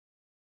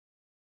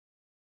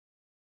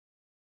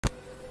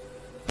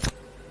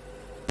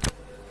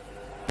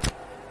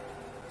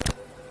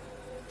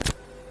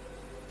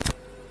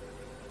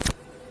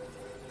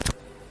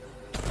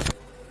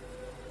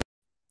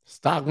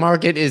Stock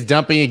market is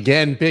dumping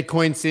again.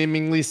 Bitcoin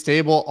seemingly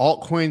stable.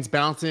 Altcoins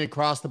bouncing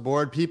across the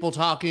board. People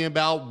talking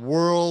about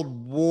World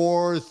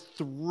War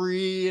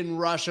III in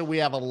Russia. We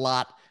have a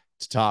lot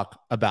to talk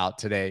about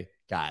today,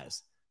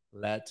 guys.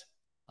 Let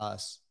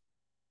us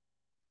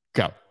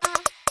go.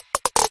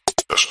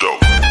 Let's go.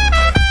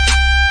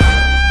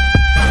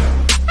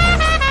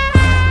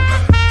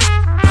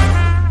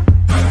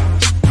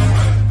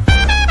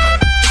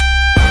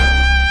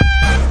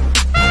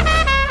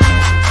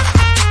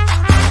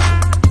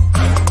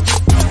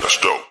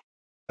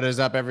 What is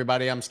up,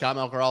 everybody? I'm Scott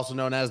Melker, also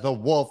known as the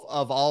Wolf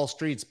of All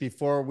Streets.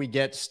 Before we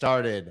get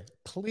started,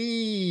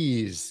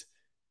 please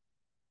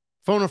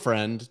phone a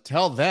friend,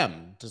 tell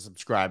them to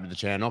subscribe to the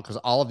channel because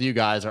all of you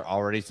guys are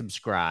already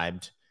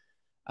subscribed.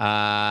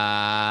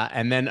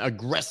 And then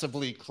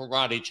aggressively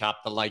karate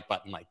chop the like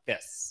button like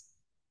this.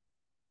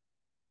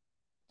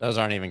 Those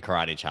aren't even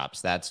karate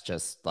chops. That's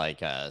just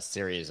like a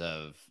series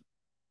of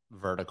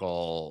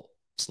vertical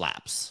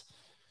slaps.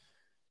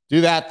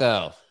 Do that,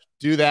 though.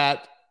 Do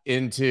that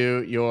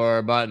into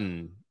your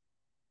button.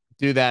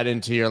 Do that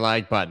into your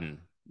like button.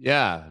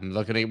 Yeah, I'm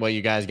looking at what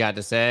you guys got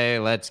to say.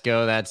 Let's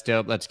go. That's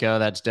dope. Let's go.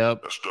 That's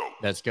dope. That's dope.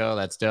 Let's go.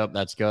 That's dope.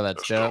 Let's go.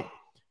 That's dope.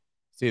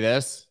 See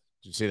this?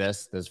 Did you see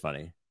this? This is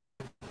funny.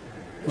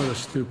 What a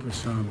stupid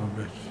son of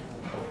a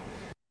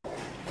bitch.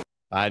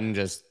 Biden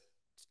just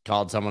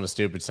called someone a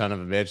stupid son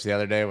of a bitch the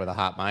other day with a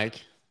hot mic.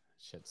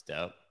 Shit's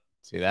dope.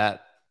 See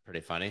that?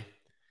 Pretty funny.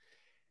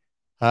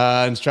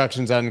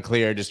 Instructions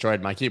unclear, destroyed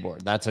my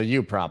keyboard. That's a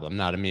you problem,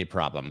 not a me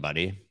problem,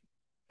 buddy.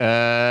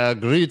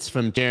 Greets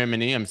from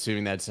Germany. I'm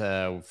assuming that's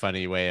a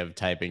funny way of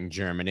typing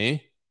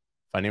Germany.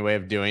 Funny way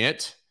of doing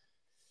it.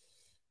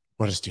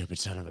 What a stupid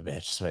son of a bitch.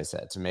 That's what I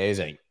said. It's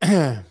amazing.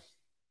 I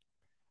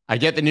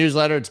get the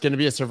newsletter. It's going to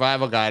be a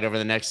survival guide over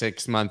the next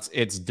 6 months.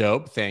 It's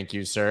dope. Thank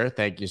you, sir.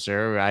 Thank you,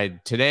 sir.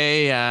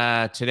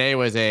 Today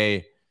was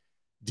a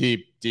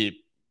deep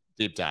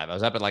dive. I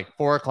was up at like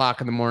 4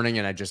 o'clock in the morning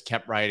and I just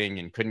kept writing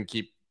and couldn't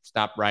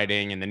stop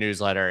writing. In the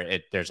newsletter,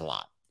 there's a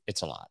lot.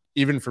 It's a lot.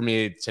 Even for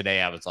me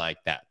today, I was like,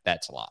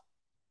 that's a lot.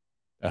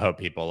 I hope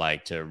people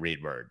like to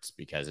read words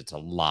because it's a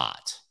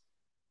lot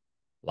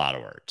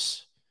of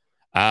words.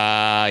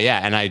 Yeah,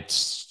 and I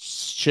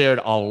shared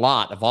a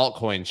lot of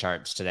altcoin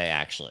charts today,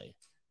 actually,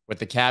 with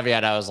the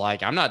caveat. I was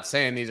like, I'm not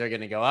saying these are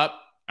going to go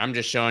up. I'm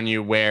just showing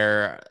you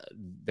where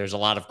there's a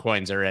lot of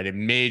coins that are at a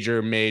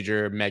major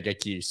mega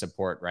key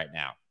support right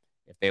now.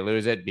 If they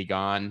lose it, be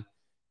gone.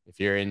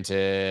 If you're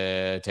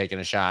into taking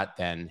a shot,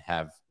 then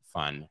have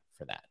fun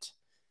for that.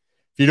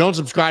 If you don't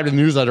subscribe to the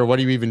newsletter, what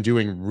are you even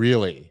doing,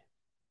 really?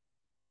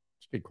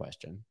 It's a good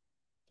question.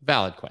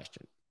 Valid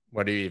question.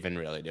 What are you even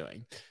really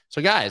doing?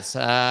 So, guys,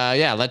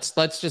 yeah,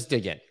 let's just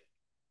dig in.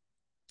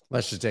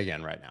 Let's just dig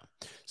in right now.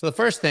 So the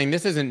first thing,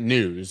 this isn't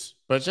news,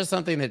 but it's just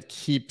something that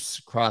keeps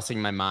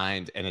crossing my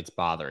mind and it's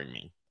bothering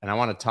me. And I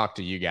want to talk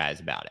to you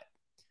guys about it.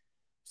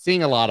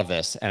 Seeing a lot of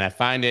this, and I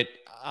find it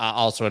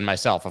also in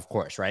myself, of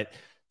course, right?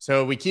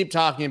 So we keep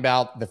talking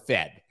about the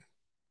Fed,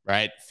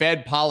 right?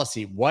 Fed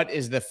policy. What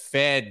is the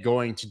Fed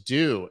going to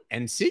do?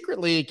 And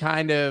secretly,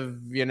 kind of,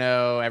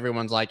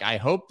 everyone's like, I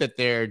hope that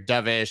they're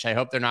dovish. I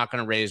hope they're not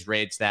going to raise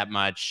rates that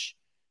much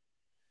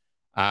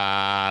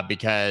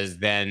because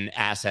then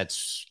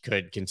assets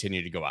could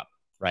continue to go up,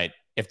 right?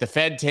 If the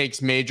Fed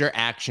takes major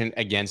action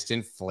against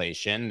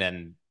inflation,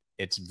 then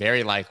it's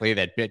very likely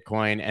that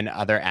Bitcoin and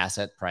other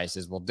asset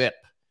prices will dip.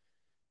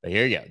 But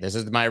here you go. This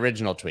is my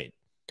original tweet.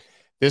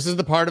 This is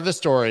the part of the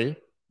story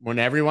when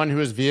everyone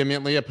who is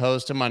vehemently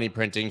opposed to money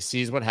printing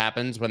sees what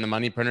happens when the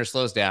money printer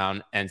slows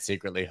down and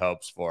secretly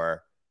hopes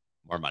for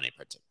more money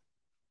printing,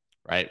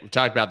 right? We've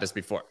talked about this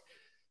before.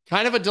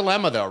 Kind of a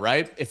dilemma, though,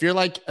 right? If you're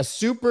like a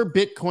super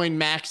Bitcoin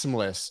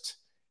maximalist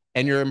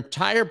and your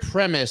entire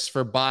premise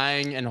for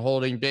buying and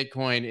holding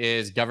Bitcoin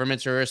is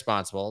governments are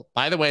irresponsible.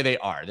 By the way, they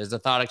are. There's a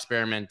thought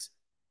experiment.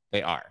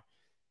 They are.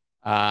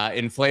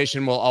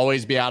 Inflation will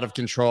always be out of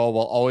control,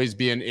 will always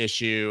be an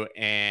issue,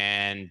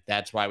 and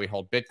that's why we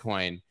hold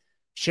Bitcoin.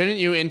 Shouldn't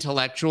you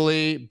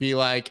intellectually be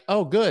like,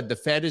 oh, good, the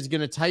Fed is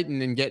going to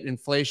tighten and get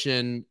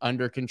inflation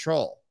under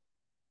control,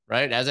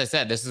 right? As I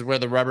said, this is where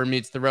the rubber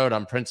meets the road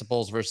on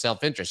principles versus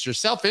self-interest. Your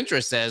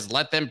self-interest says,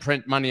 let them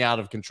print money out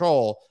of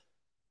control.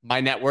 My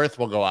net worth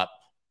will go up.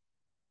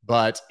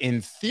 But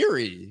in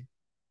theory,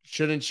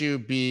 shouldn't you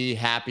be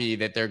happy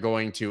that they're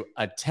going to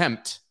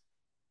attempt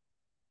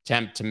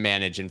to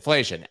manage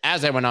inflation?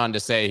 As I went on to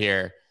say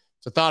here,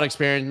 it's a thought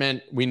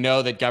experiment. We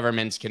know that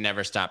governments can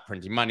never stop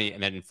printing money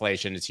and that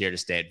inflation is here to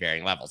stay at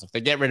varying levels. If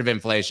they get rid of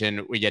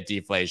inflation, we get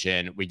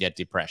deflation, we get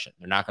depression.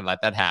 They're not going to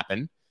let that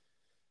happen.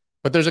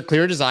 But there's a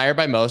clear desire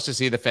by most to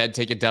see the Fed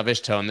take a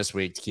dovish tone this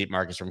week to keep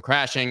markets from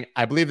crashing.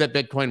 I believe that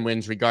Bitcoin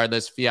wins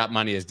regardless. Fiat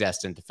money is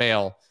destined to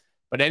fail.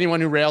 But anyone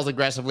who rails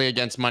aggressively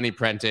against money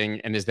printing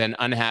and is then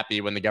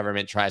unhappy when the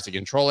government tries to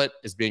control it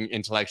is being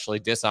intellectually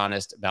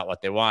dishonest about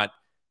what they want,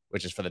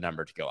 which is for the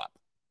number to go up.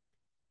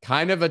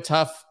 Kind of a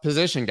tough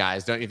position,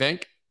 guys, don't you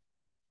think?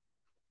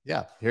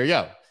 Yeah, here you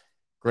go.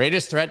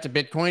 Greatest threat to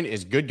Bitcoin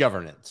is good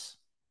governance,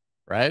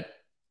 right?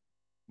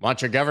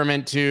 Want your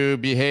government to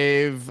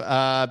behave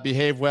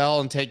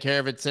well and take care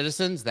of its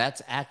citizens?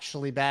 That's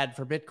actually bad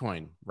for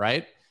Bitcoin,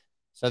 right?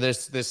 So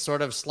there's this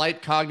sort of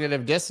slight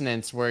cognitive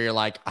dissonance where you're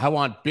like, I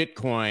want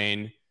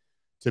Bitcoin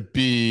to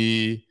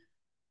be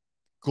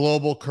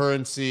global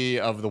currency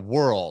of the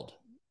world,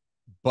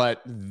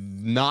 but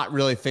not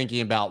really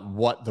thinking about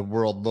what the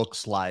world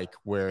looks like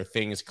where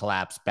things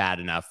collapse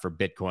bad enough for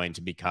Bitcoin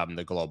to become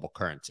the global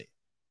currency.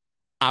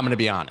 I'm going to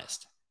be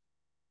honest.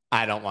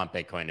 I don't want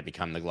Bitcoin to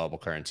become the global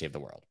currency of the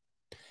world.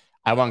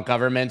 I want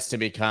governments to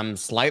become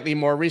slightly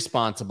more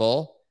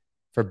responsible,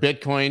 for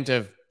Bitcoin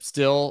to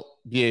still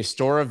be a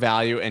store of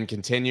value and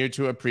continue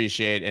to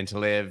appreciate and to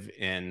live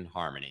in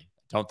harmony.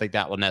 I don't think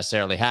that will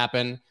necessarily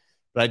happen,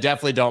 but I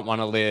definitely don't want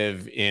to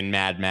live in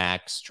Mad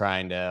Max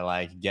trying to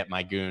like get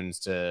my goons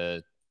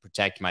to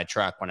protect my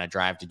truck when I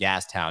drive to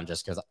Gastown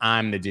just because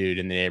I'm the dude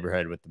in the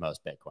neighborhood with the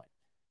most Bitcoin.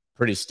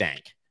 Pretty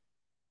stank.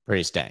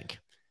 Pretty stank.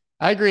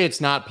 I agree it's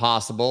not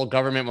possible.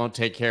 Government won't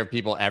take care of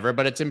people ever,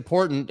 but it's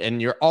important,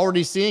 and you're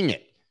already seeing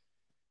it.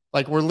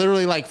 Like, we're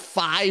literally like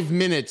 5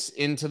 minutes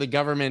into the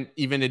government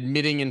even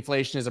admitting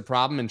inflation is a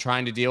problem and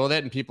trying to deal with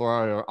it, and people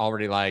are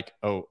already like,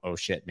 oh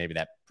shit, maybe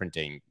that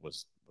printing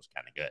was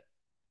kind of good.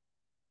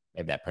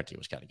 Maybe that printing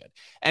was kind of good.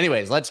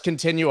 Anyways, let's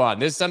continue on.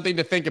 This is something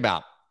to think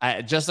about.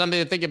 Just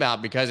something to think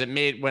about, because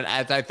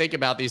as I think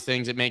about these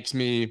things, it makes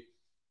me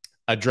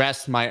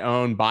address my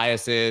own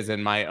biases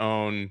and my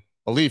own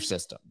belief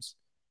systems.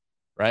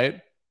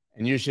 Right?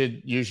 And you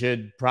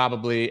should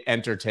probably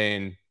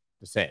entertain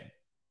the same,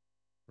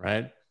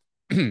 right?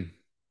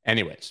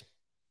 Anyways,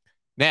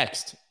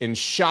 next, in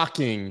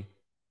shocking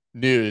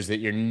news that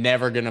you're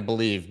never going to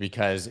believe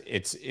because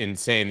it's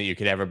insane that you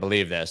could ever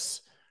believe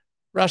this,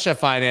 Russia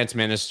finance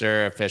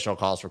minister official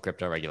calls for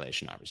crypto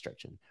regulation, not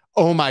restriction.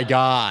 Oh my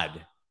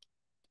God.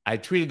 I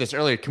tweeted this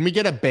earlier. Can we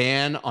get a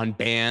ban on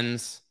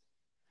bans?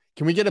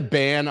 Can we get a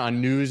ban on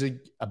news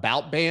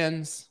about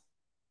bans?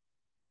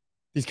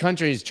 These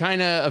countries,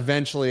 China,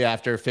 eventually,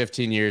 after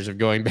 15 years of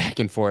going back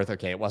and forth,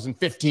 okay, it wasn't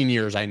 15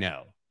 years, I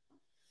know,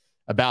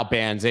 about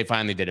bans, they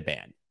finally did a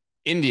ban.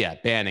 India,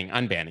 banning,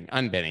 unbanning,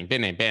 unbanning,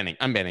 banning,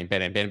 unbanning,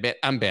 banning,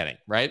 unbanning,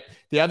 right?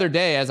 The other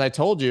day, as I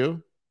told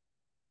you,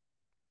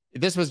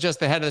 this was just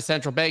the head of the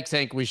central bank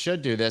saying we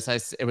should do this.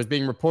 It was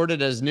being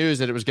reported as news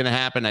that it was going to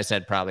happen. I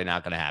said, probably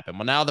not going to happen.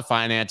 Well, now the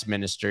finance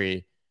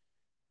ministry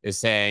is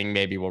saying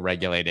maybe we'll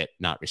regulate it,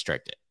 not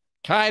restrict it.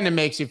 Kind of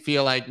makes you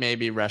feel like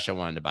maybe Russia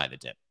wanted to buy the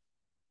dip.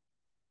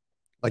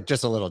 Like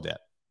just a little dip.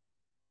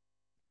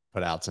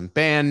 Put out some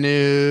ban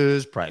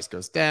news, price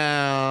goes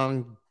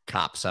down,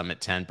 cop some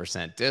at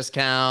 10%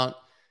 discount,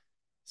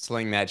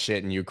 sling that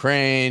shit in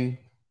Ukraine,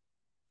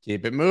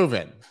 keep it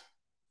moving.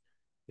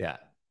 Yeah.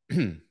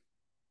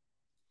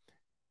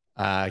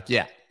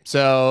 Yeah.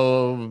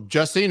 So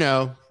just so you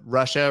know,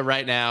 Russia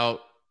right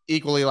now,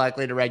 equally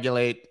likely to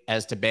regulate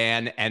as to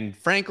ban, and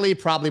frankly,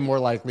 probably more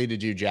likely to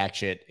do jack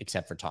shit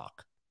except for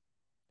talk.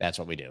 That's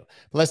what we do.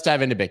 But let's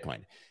dive into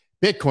Bitcoin.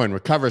 Bitcoin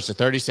recovers to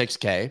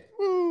 36K.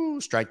 Woo,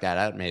 strike that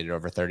out. Made it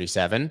over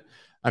 37.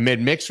 Amid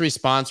mixed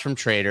response from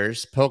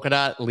traders,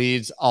 Polkadot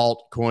leads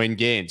altcoin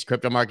gains.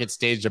 Crypto markets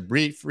staged a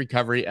brief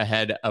recovery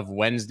ahead of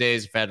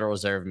Wednesday's Federal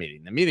Reserve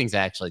meeting. The meeting's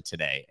actually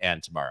today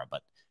and tomorrow,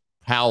 but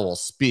Powell will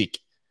speak.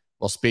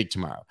 We'll speak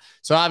tomorrow.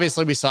 So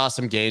obviously we saw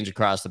some gains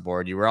across the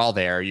board. You were all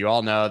there. You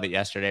all know that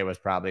yesterday was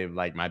probably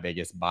like my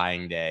biggest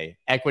buying day.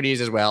 Equities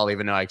as well,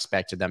 even though I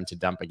expected them to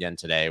dump again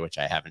today, which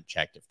I haven't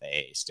checked if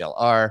they still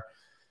are.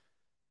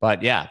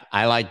 But yeah,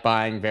 I like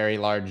buying very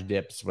large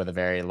dips with a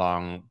very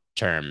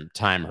long-term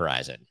time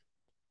horizon.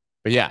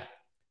 But yeah,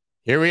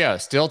 here we go.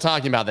 Still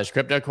talking about this.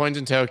 Crypto coins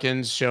and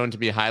tokens shown to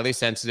be highly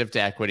sensitive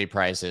to equity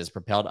prices,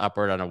 propelled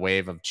upward on a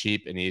wave of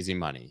cheap and easy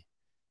money.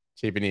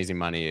 Cheap and easy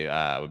money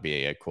would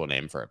be a cool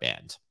name for a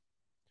band,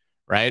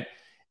 right?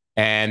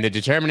 And the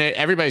determinant,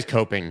 everybody's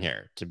coping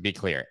here, to be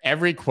clear.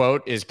 Every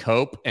quote is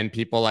cope, and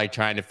people like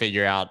trying to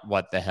figure out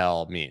what the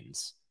hell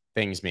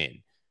things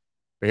mean.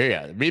 But here you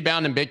go. The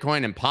rebound in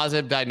Bitcoin and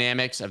positive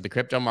dynamics of the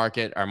crypto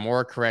market are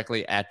more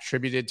correctly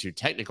attributed to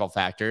technical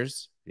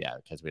factors. Yeah,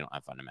 because we don't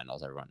have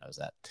fundamentals. Everyone knows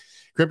that.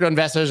 Crypto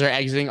investors are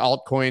exiting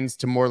altcoins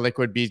to more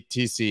liquid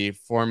BTC,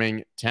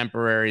 forming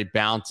temporary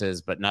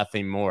bounces, but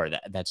nothing more.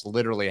 That's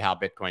literally how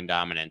Bitcoin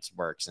dominance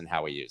works and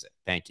how we use it.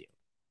 Thank you.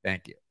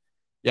 Thank you.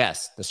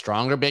 Yes, the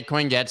stronger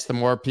Bitcoin gets, the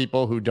more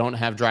people who don't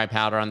have dry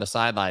powder on the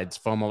sidelines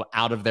FOMO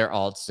out of their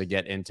alts to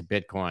get into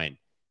Bitcoin.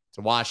 It's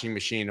a washing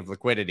machine of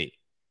liquidity.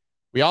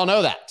 We all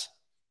know that.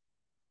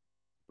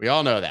 We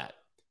all know that.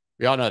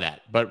 We all know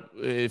that. But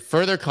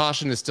further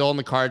caution is still in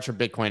the cards for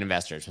Bitcoin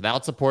investors.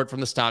 Without support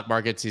from the stock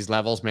markets, these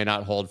levels may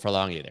not hold for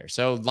long either.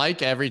 So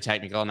like every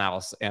technical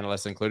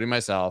analyst, including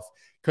myself,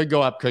 could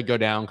go up, could go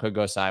down, could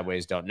go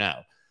sideways, don't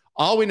know.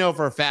 All we know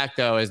for a fact,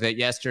 though, is that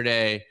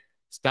yesterday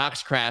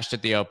stocks crashed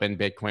at the open,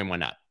 Bitcoin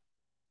went up.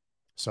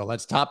 So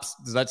let's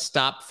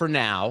stop for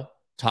now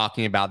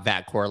talking about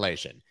that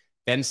correlation.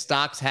 Then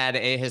stocks had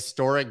a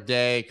historic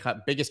day,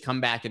 biggest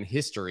comeback in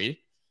history,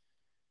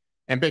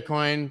 and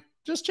Bitcoin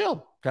just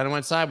chilled, kind of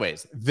went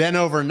sideways. Then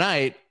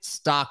overnight,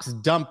 stocks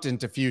dumped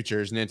into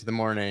futures and into the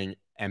morning,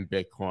 and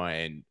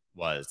Bitcoin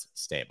was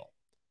stable.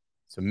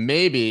 So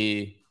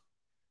maybe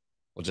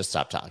we'll just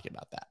stop talking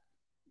about that.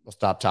 We'll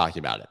stop talking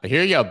about it. But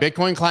here you go.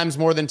 Bitcoin climbs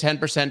more than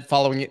 10%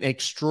 following an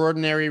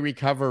extraordinary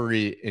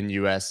recovery in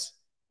U.S.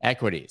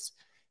 equities.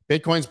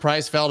 Bitcoin's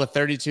price fell to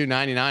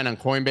 $32.99 on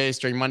Coinbase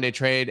during Monday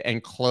trade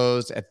and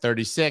closed at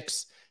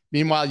 36.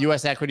 Meanwhile,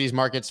 U.S. equities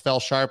markets fell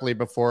sharply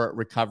before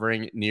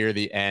recovering near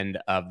the end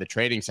of the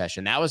trading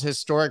session. That was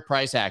historic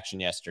price action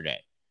yesterday.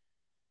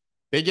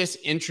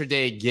 Biggest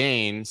intraday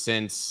gain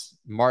since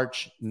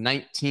March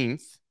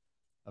 19th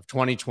of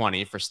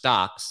 2020 for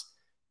stocks,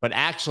 but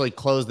actually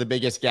closed the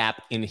biggest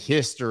gap in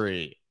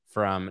history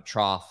from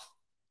trough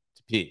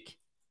to peak.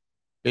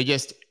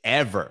 Biggest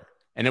ever.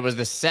 And it was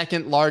the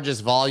second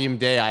largest volume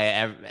day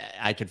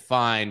I could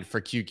find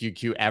for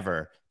QQQ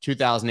ever,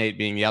 2008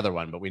 being the other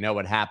one. But we know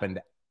what happened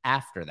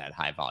after that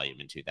high volume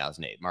in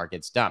 2008.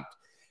 Markets dumped.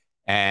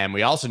 And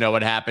we also know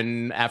what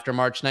happened after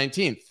March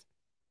 19th,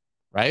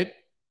 right?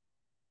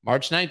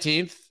 March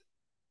 19th,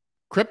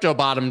 crypto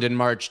bottomed in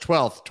March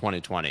 12th,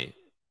 2020.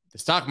 The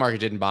stock market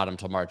didn't bottom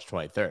until March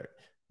 23rd.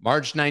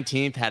 March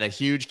 19th had a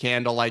huge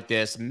candle like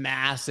this,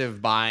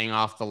 massive buying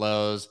off the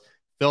lows,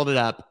 filled it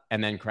up,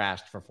 and then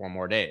crashed for 4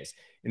 more days.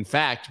 In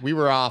fact, we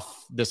were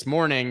off this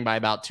morning by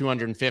about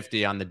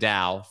 250 on the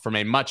Dow from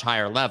a much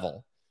higher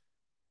level.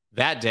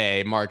 That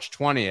day, March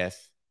 20th,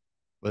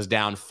 was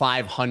down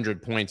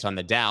 500 points on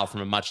the Dow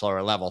from a much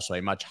lower level, so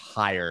a much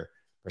higher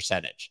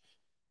percentage.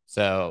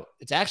 So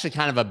it's actually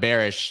kind of a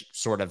bearish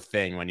sort of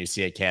thing when you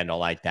see a candle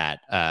like that,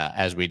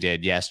 as we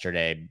did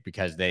yesterday,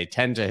 because they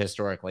tend to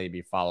historically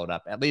be followed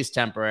up, at least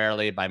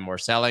temporarily, by more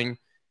selling.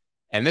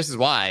 And this is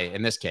why,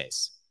 in this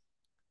case,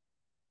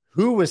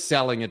 who was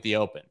selling at the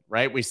open,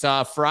 right? We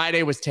saw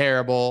Friday was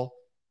terrible,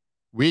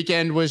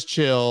 weekend was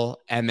chill,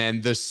 and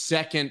then the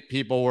second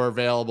people were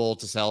available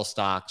to sell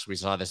stocks, we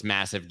saw this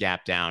massive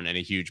gap down and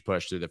a huge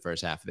push through the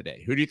first half of the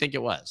day. Who do you think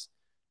it was?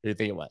 Who do you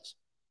think it was?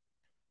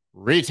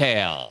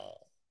 Retail.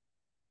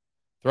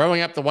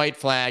 Throwing up the white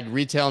flag,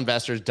 retail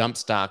investors dumped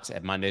stocks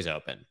at Monday's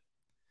open.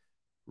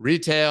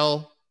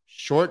 Retail,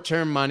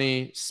 short-term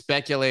money,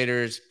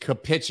 speculators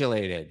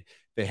capitulated.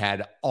 They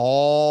had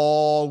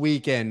all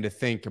weekend to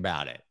think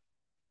about it.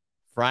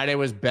 Friday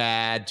was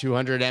bad.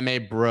 200 MA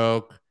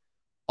broke.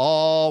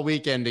 All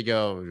weekend to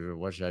go,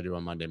 what should I do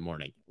on Monday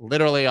morning?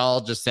 Literally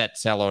all just set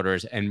sell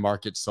orders, and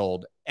markets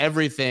sold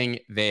everything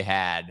they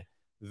had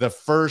the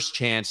first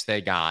chance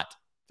they got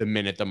the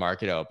minute the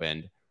market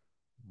opened,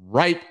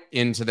 right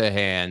into the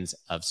hands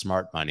of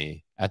smart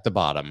money at the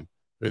bottom,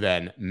 who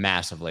then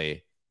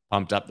massively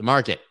pumped up the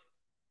market.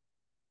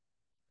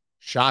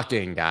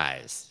 Shocking,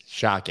 guys.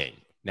 Shocking.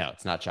 No,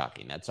 it's not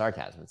shocking. That's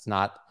sarcasm. It's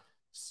not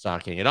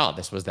shocking at all.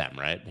 This was them,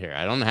 right? Here,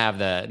 I don't have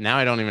the, now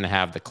I don't even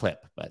have the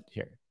clip, but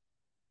here.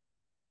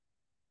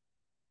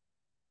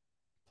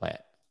 Play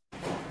it.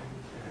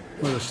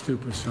 What a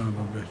stupid son of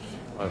a bitch.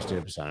 What a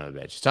stupid son of a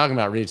bitch. He's talking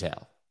about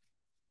retail.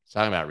 He's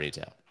talking about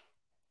retail.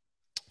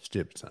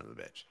 Stupid son of a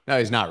bitch. No,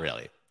 he's not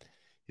really.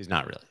 He's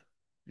not really.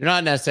 You're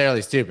not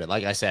necessarily stupid.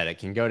 Like I said, it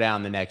can go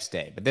down the next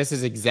day. But this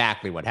is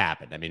exactly what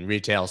happened. I mean,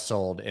 retail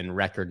sold in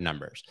record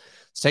numbers.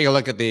 Let's take a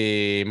look at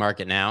the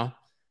market now.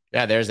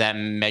 Yeah, there's that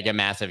mega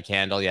massive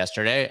candle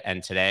yesterday,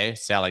 and today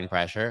selling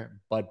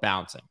pressure, but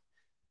bouncing.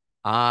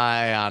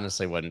 I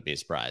honestly wouldn't be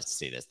surprised to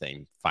see this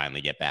thing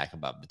finally get back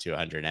above the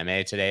 200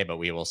 MA today, but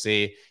we will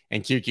see.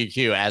 And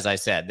QQQ, as I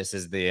said, this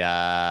is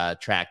the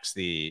tracks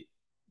the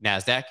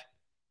NASDAQ.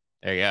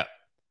 There you go.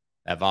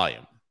 That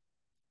volume.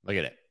 Look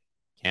at it.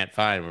 Can't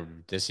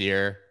find this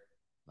year,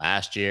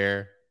 last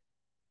year,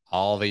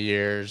 all the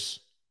years.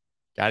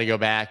 Got to go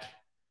back.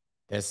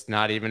 It's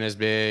not even as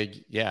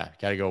big. Yeah,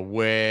 got to go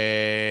way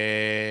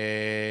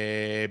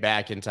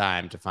back in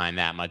time to find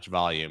that much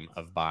volume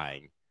of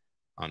buying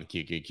on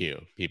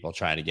QQQ. People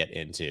trying to get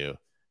into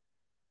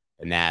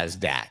the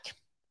NASDAQ.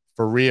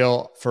 For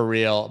real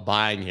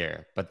buying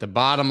here. But the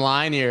bottom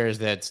line here is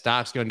that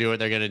stocks going to do what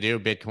they're going to do.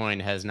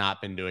 Bitcoin has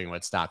not been doing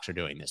what stocks are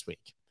doing this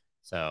week.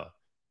 So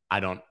I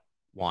don't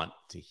want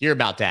to hear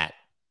about that.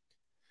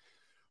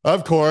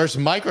 Of course,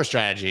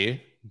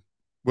 Microstrategy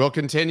will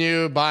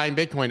continue buying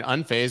Bitcoin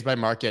unfazed by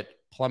market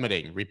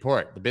plummeting.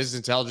 Report. The business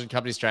intelligence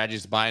company strategy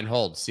is buy and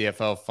hold.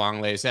 CFO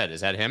Fong Lei said.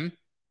 Is that him?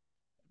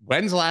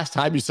 When's the last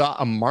time you saw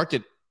a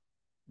market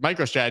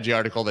MicroStrategy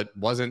article that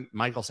wasn't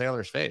Michael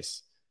Saylor's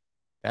face?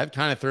 That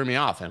kind of threw me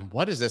off. And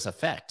what does this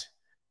affect?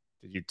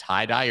 Did you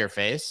tie-dye your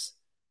face?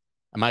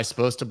 Am I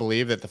supposed to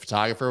believe that the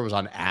photographer was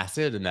on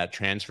acid and that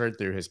transferred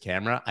through his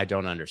camera? I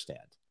don't understand.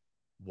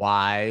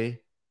 Why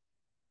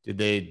did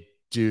they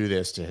do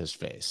this to his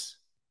face?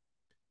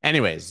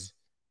 Anyways,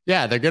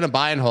 yeah, they're going to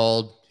buy and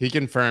hold. He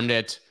confirmed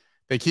it.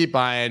 They keep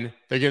buying.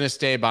 They're going to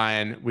stay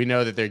buying. We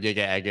know that they're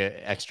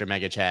extra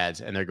mega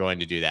chads, and they're going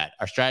to do that.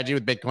 Our strategy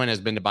with Bitcoin has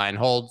been to buy and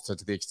hold. So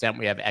to the extent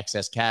we have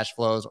excess cash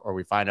flows or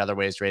we find other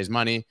ways to raise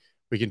money,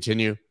 we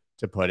continue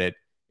to put it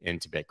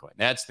into Bitcoin.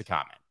 That's the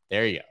comment.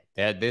 There you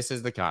go. This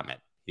is the comment.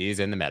 He's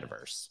in the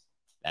metaverse.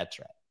 That's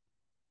right.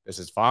 This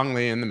is Fong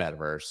Lei in the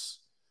metaverse.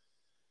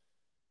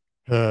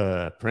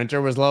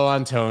 Printer was low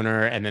on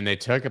toner, and then they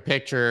took a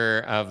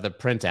picture of the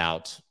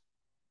printout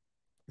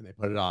and they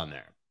put it on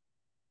there.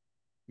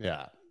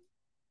 Yeah.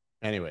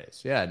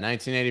 Anyways, yeah,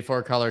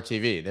 1984 color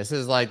TV. This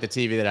is like the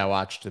TV that I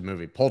watched the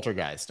movie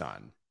Poltergeist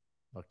on.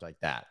 Looked like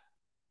that.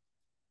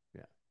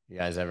 Yeah. You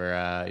guys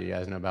ever you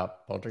guys know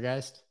about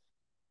Poltergeist?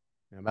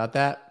 Know about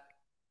that?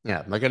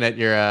 Yeah, looking at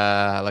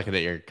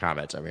your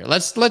comments over here.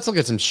 Let's look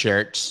at some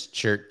shirts.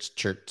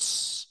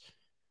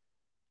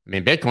 I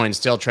mean, Bitcoin's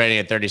still trading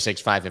at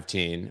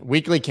 36,515.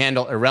 Weekly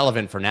candle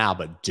irrelevant for now,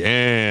 but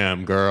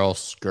damn, girl,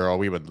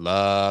 we would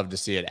love to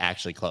see it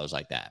actually close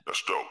like that.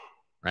 That's dope.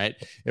 Right?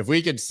 If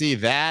we could see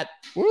that,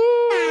 woo!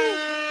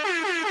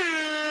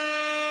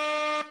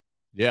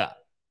 Yeah.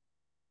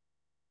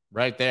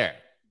 Right there.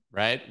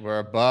 Right? We're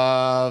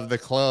above the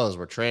close.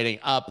 We're trading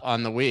up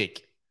on the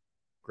week.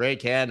 Great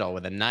candle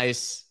with a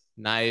nice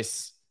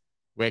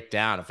wick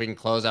down. If we can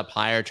close up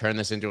higher, turn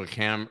this into a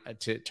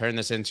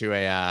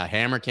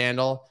hammer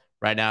candle.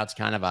 Right now, it's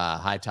kind of a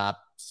high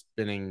top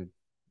spinning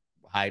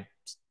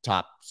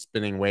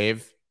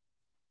wave,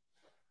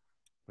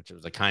 which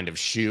was a kind of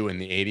shoe in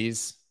the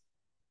 80s.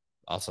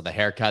 Also, the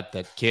haircut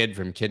that Kid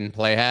from Kid and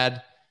Play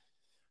had.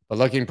 But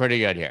looking pretty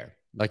good here.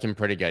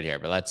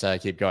 But let's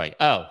keep going.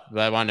 Oh,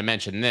 I wanted to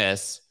mention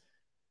this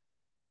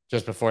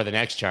just before the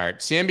next chart.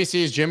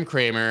 CNBC's Jim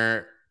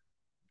Cramer.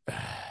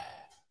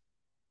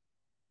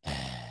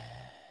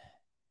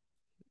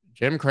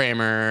 Jim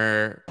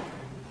Cramer.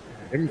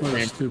 What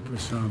a stupid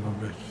son of a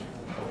bitch.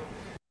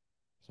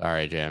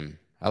 Sorry, Jim.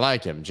 I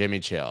like him. Jimmy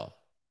chill.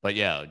 But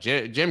yo,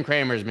 Jim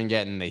Cramer's been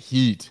getting the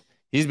heat.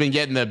 He's been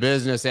getting the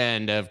business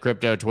end of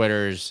crypto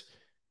Twitter's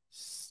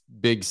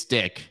big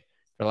stick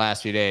for the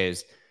last few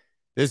days.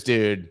 This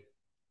dude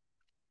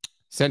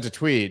sent a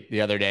tweet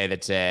the other day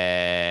that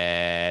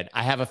said,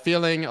 I have a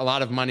feeling a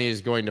lot of money is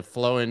going to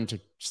flow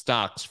into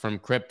stocks from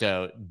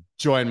crypto.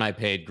 Join my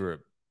paid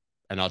group.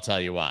 And I'll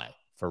tell you why.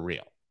 For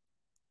real.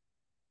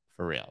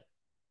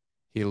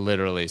 He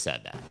literally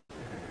said that.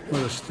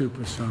 What a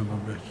stupid son of a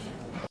bitch.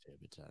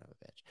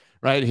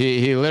 Right?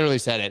 He literally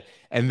said it.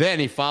 And then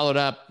he followed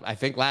up. I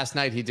think last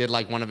night he did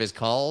like one of his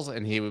calls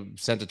and he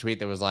sent a tweet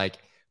that was like,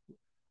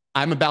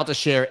 I'm about to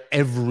share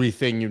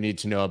everything you need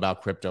to know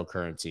about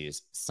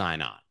cryptocurrencies.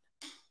 Sign on.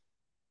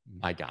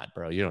 My God,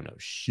 bro, you don't know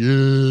shit.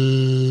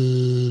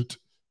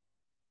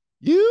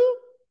 You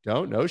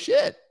don't know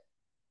shit.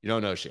 You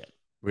don't know shit.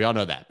 We all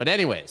know that. But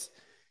anyways,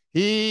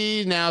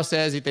 he now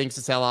says he thinks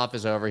the sell-off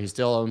is over. He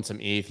still owns some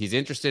ETH. He's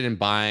interested in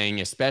buying,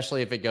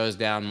 especially if it goes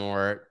down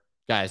more.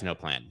 Guys, no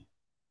plan.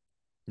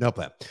 No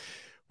plan.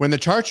 When the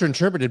charts are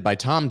interpreted by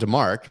Tom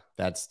DeMark,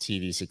 that's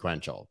TD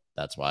Sequential,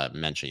 that's why I'm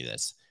mentioning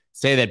this,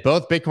 say that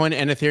both Bitcoin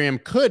and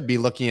Ethereum could be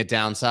looking at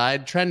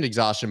downside trend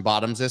exhaustion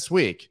bottoms this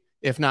week.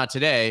 If not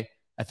today,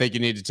 I think you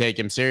need to take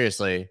him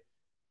seriously.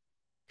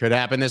 Could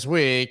happen this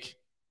week.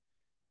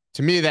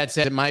 To me, that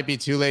said, it might be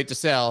too late to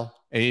sell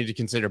and you need to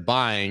consider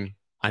buying.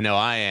 I know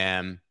I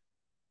am,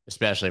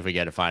 especially if we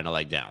get a final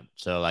leg down.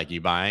 So like,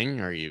 you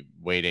buying or are you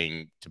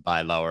waiting to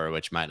buy lower,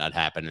 which might not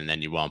happen, and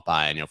then you won't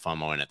buy and you'll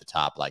FOMO in at the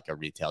top like a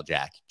retail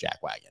jackwagon.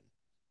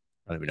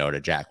 I don't even know what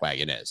a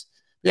jackwagon is.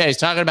 Yeah, he's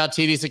talking about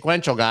TD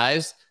Sequential,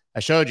 guys. I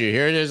showed you.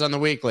 Here it is on the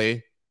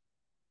weekly.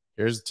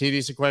 Here's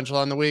TD Sequential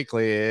on the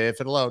weekly. If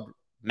it'll load,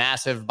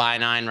 massive buy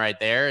 9 right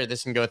there.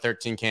 This can go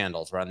 13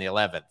 candles. We're on the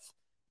 11th.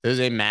 This is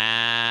a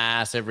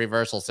massive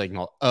reversal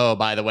signal. Oh,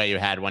 by the way, you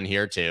had one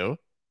here too,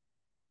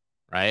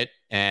 right?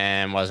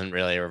 And wasn't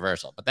really a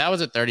reversal. But that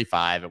was at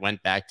 35. It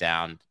went back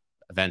down,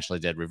 eventually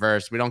did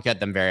reverse. We don't get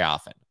them very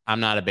often. I'm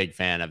not a big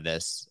fan of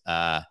this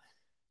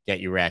get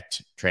you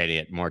wrecked trading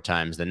it more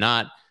times than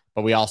not.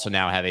 But we also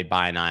now have a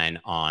buy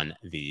 9 on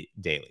the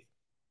daily.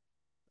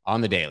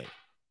 On the daily.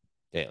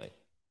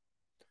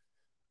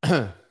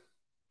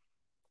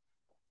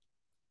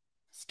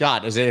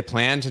 Scott, is it a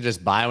plan to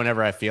just buy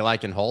whenever I feel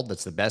like and hold?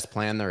 That's the best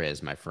plan there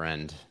is, my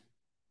friend.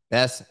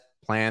 Best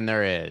plan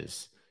there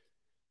is.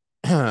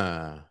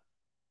 Yeah,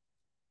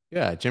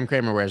 Jim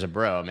Cramer wears a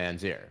bro,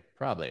 man's ear.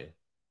 Probably.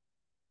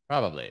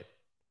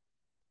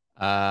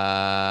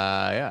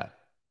 Yeah.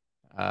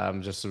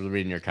 I'm just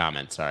reading your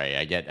comments. Sorry,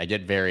 I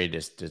get very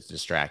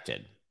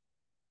distracted.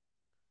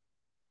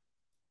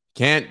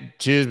 Can't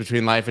choose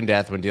between life and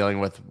death when dealing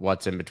with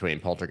what's in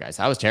between. Poltergeist.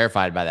 I was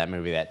terrified by that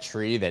movie, that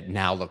tree that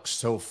now looks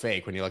so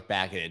fake. When you look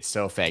back at it, it's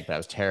so fake. But I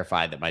was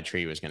terrified that my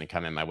tree was going to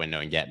come in my window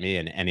and get me.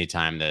 And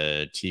anytime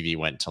the TV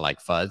went to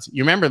like fuzz,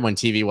 you remember when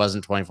TV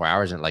wasn't 24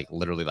 hours and it like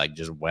literally like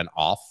just went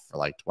off for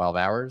like 12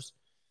 hours?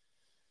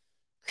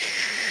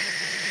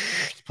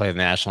 Play the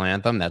national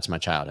anthem. That's my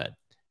childhood.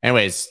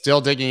 Anyways,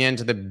 still digging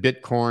into the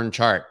Bitcoin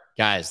chart,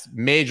 guys.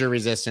 Major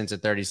resistance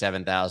at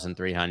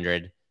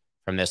 37,300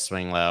 from this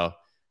swing low.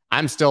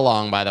 I'm still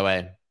long, by the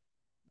way.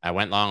 I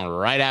went long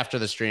right after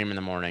the stream in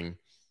the morning.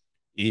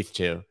 ETH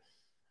too.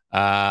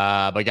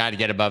 But got to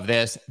get above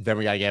this. Then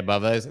we got to get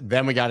above this.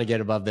 Then we got to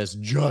get above this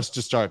just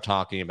to start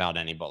talking about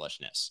any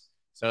bullishness.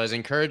 So as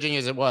encouraging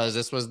as it was,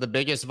 this was the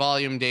biggest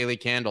volume daily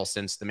candle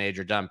since the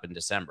major dump in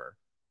December.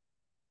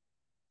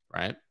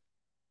 Right?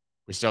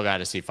 We still got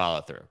to see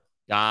follow through.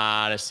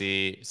 Gotta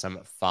see some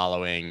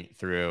following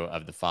through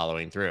of the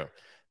following through.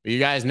 But you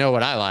guys know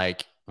what I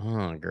like.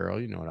 Oh,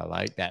 girl, you know what I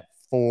like. That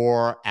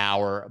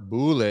 4-hour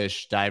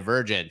bullish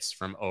divergence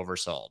from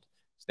oversold.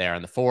 It's there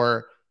on the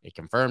 4. It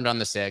confirmed on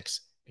the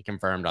 6. It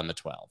confirmed on the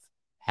 12.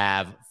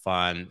 Have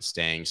fun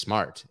staying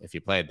smart if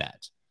you played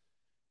that.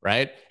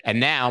 Right?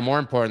 And now, more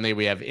importantly,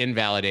 we have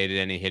invalidated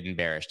any hidden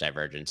bearish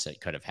divergence that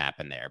could have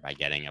happened there by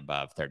getting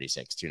above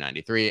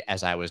 36,293,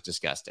 as I was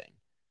discussing.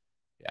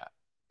 Yeah.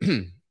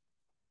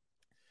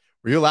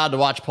 Were you allowed to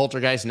watch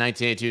Poltergeist in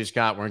 1982,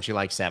 Scott? Weren't you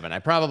like 7? I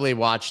probably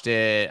watched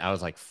it. I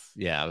was like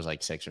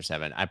 6 or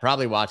 7. I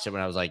probably watched it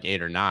when I was like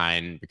 8 or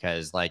 9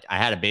 because like I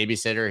had a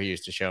babysitter who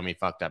used to show me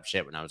fucked up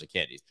shit when I was a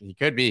kid. He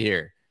could be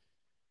here.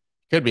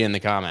 Could be in the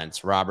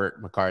comments. Robert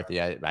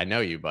McCarthy. I know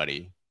you,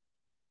 buddy.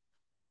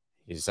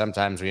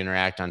 Sometimes we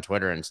interact on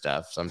Twitter and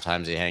stuff.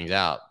 Sometimes he hangs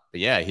out.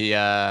 But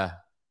yeah,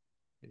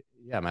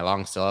 my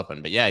long's still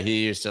open. But yeah,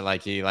 he used to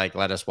let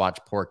us watch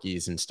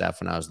Porky's and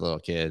stuff when I was a little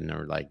kid, and there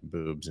were like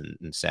boobs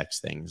and sex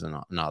things and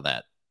all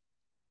that.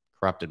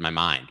 Corrupted my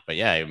mind. But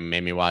yeah, it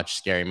made me watch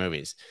scary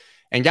movies.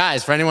 And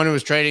guys, for anyone who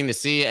was trading the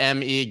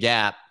CME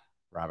gap,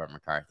 Robert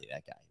McCarthy,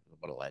 that guy,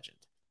 what a legend.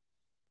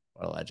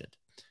 What a legend.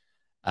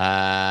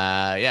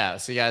 Yeah.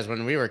 See, guys,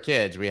 when we were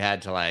kids, we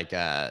had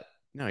to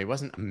no, he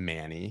wasn't a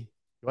Manny.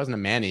 He wasn't a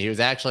Manny. He was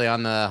actually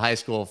on the high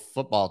school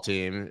football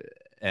team.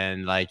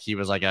 And like, he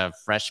was like a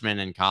freshman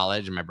in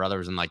college. And my brother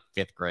was in like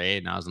 5th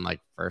grade. And I was in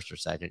like 1st or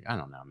 2nd. I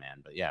don't know,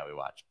 man. But yeah, we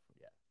watched.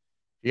 Yeah.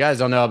 If you guys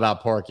don't know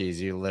about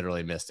Porky's, you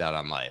literally missed out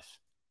on life.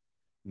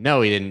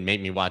 No, he didn't make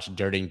me watch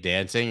Dirty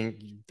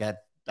Dancing.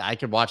 That I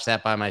could watch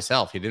that by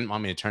myself. He didn't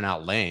want me to turn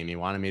out lame. He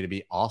wanted me to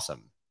be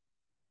awesome.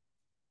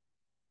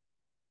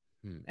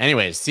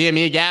 Anyways,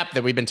 CME gap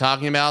that we've been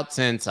talking about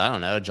since, I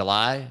don't know,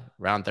 July,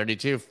 round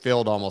 32,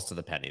 filled almost to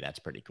the penny. That's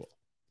pretty cool.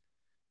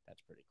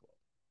 That's pretty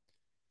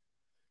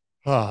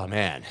cool. Oh,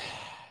 man.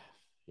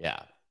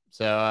 Yeah.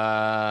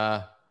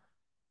 So,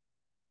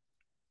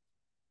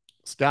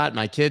 Scott,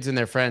 my kids and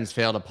their friends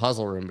failed a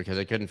puzzle room because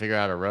they couldn't figure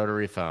out a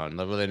rotary phone.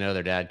 Little they know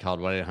their dad called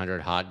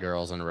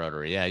 1-800-HOT-GIRLS on a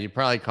rotary. Yeah, you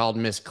probably called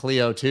Miss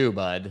Cleo too,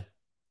 bud.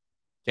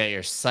 Get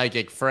your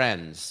psychic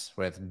friends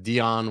with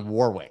Dionne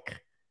Warwick.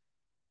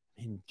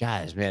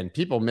 Guys, man,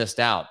 people missed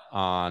out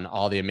on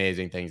all the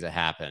amazing things that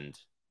happened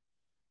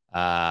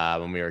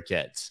when we were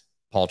kids.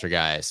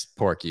 Poltergeist,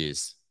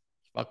 Porky's.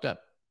 Fucked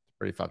up.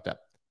 Pretty fucked up.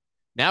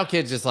 Now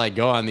kids just like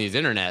go on these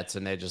internets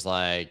and they just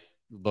like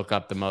look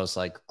up the most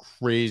like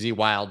crazy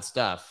wild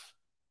stuff.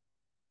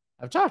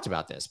 I've talked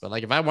about this, but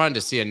like if I wanted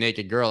to see a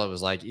naked girl, it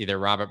was like either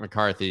Robert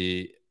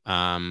McCarthy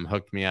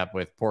hooked me up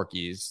with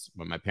Porky's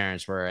when my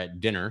parents were at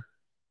dinner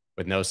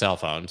with no cell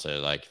phone.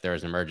 So like if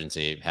there's an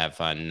emergency, have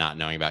fun not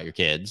knowing about your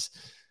kids.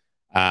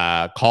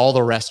 Call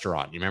the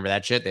restaurant. You remember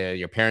that shit?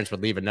 Your parents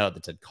would leave a note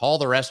that said, call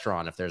the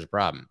restaurant if there's a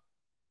problem.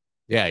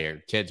 Yeah, your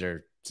kids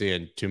are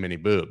seeing too many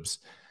boobs.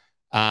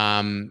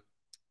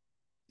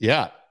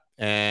 Yeah.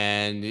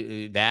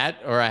 And that,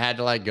 or I had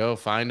to like go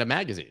find a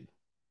magazine.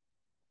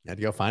 I had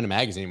to go find a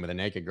magazine with a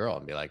naked girl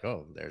and be like,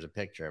 oh, there's a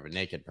picture of a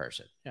naked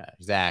person. Yeah,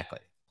 exactly.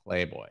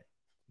 Playboy.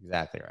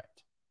 Exactly right.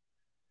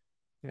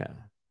 Yeah,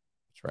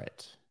 that's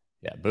right.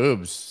 Yeah,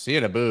 boobs.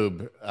 Seeing a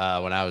boob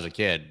when I was a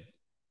kid,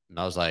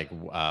 I was like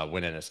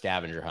winning a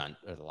scavenger hunt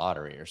or the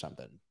lottery or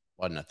something.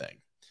 Wasn't a thing.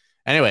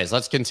 Anyways,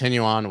 let's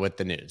continue on with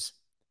the news.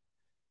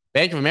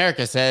 Bank of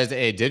America says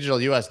a digital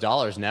US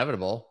dollar is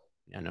inevitable.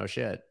 Yeah, no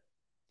shit.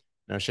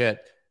 No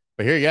shit.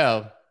 But here you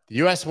go. The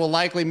U.S. will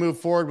likely move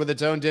forward with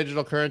its own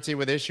digital currency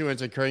with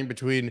issuance occurring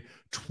between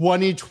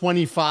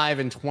 2025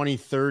 and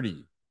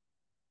 2030.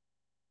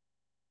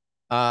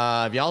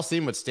 Have y'all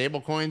seen what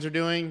stable coins are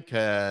doing?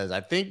 Because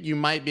I think you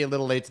might be a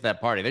little late to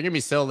that party. They're going to be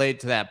so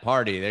late to that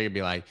party. They're going to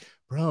be like,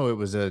 bro, it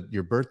was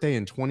your birthday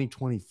in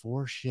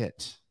 2024?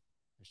 Shit.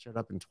 I showed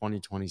up in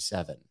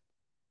 2027.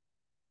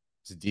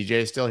 Is the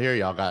DJ still here?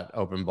 Y'all got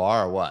open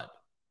bar or what?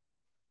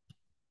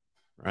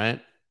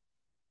 Right?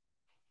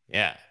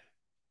 Yeah.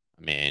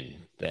 I mean,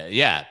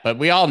 yeah. But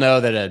we all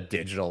know that a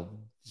digital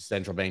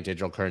central bank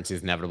digital currency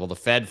is inevitable. The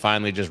Fed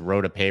finally just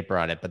wrote a paper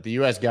on it. But the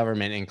U.S.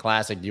 government, in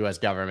classic U.S.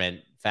 government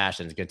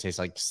fashion, is going to take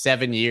like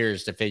 7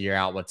 years to figure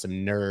out what some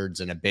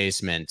nerds in a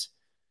basement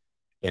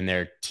in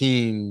their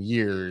teen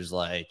years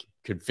like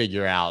could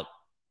figure out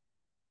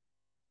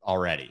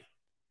already.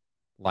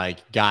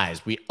 Like,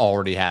 guys, we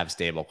already have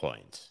stable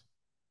coins.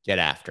 Get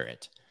after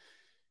it.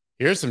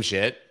 Here's some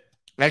shit.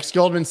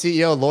 Ex-Goldman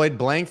CEO Lloyd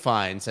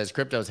Blankfein says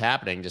crypto is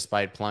happening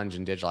despite plunge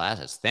in digital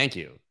assets. Thank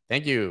you.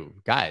 Thank you,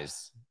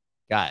 guys.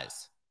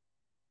 Guys,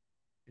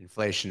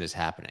 inflation is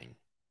happening.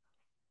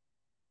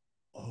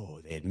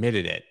 Oh, they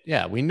admitted it.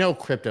 Yeah, we know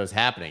crypto is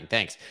happening.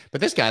 Thanks.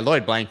 But this guy,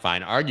 Lloyd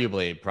Blankfein,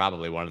 arguably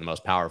probably one of the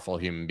most powerful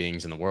human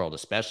beings in the world,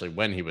 especially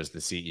when he was the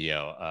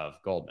CEO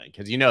of Goldman.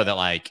 Because you know that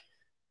like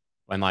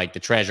when like the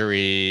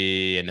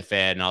Treasury and the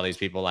Fed and all these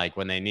people, like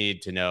when they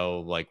need to know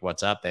like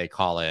what's up, they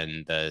call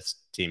in the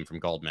team from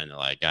Goldman. They're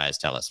like, guys,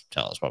 tell us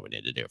what we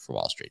need to do for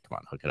Wall Street. Come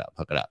on, hook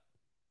it up.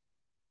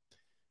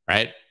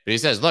 Right? But he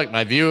says, look,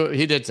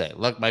 he did say,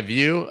 look, my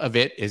view of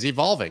it is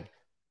evolving.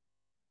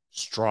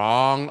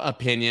 Strong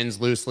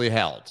opinions loosely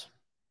held.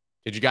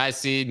 Did you guys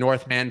see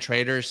Northman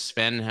Traders,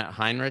 Sven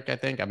Heinrich, I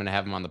think? I'm going to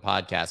have him on the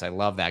podcast. I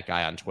love that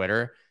guy on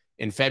Twitter.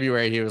 In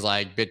February, he was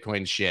like,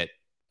 Bitcoin shit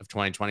of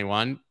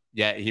 2021.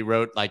 Yeah, he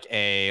wrote like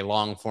a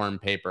long form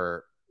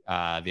paper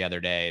the other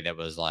day that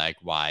was like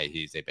why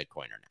he's a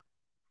Bitcoiner now.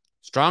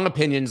 Strong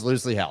opinions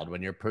loosely held.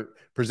 When you're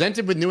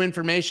presented with new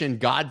information,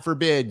 God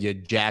forbid, you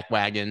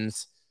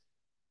jackwagons,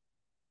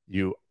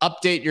 you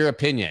update your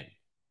opinion.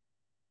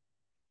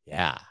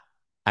 Yeah.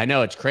 I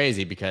know it's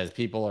crazy because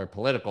people are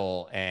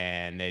political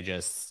and they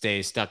just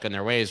stay stuck in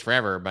their ways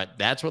forever, but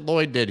that's what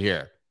Lloyd did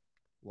here.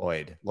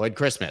 Lloyd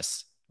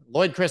Christmas,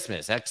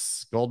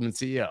 ex Goldman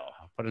CEO.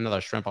 Put another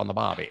shrimp on the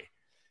bobby.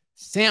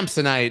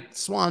 Samsonite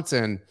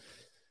Swanson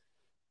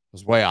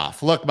was way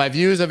off. Look, my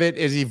views of it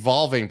is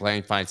evolving,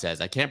 Blankfine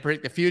says. I can't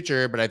predict the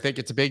future, but I think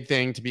it's a big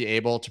thing to be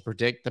able to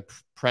predict the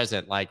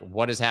present, like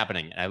what is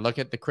happening. And I look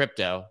at the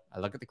crypto.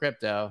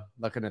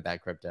 Looking at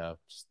that crypto.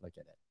 Just look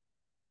at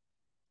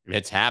it.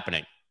 It's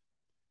happening.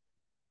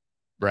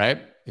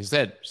 Right? He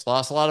said it's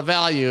lost a lot of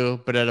value,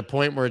 but at a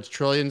point where it's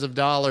trillions of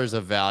dollars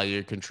of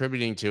value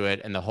contributing to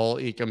it and the whole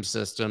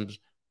ecosystem's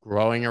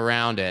growing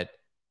around it,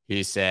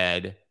 he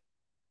said,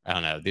 I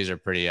don't know, these are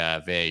pretty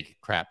vague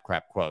crap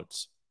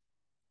quotes.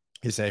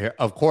 He said here,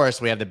 of course,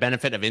 we have the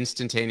benefit of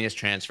instantaneous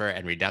transfer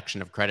and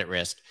reduction of credit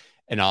risk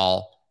and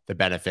all the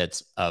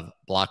benefits of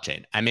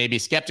blockchain. I may be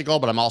skeptical,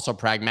 but I'm also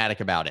pragmatic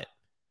about it.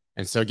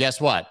 And so guess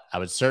what? I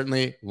would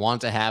certainly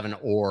want to have an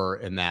oar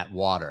in that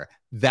water.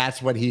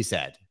 That's what he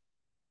said.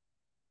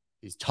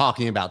 He's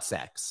talking about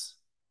sex.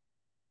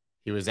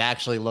 He was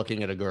actually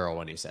looking at a girl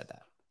when he said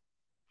that.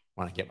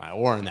 I want to get my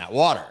oar in that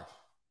water.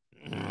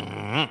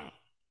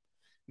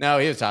 No,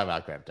 he was talking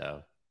about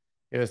crypto.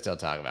 He was still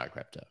talking about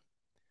crypto.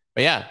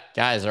 But yeah,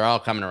 guys, they're all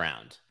coming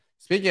around.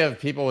 Speaking of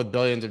people with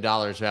billions of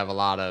dollars who have a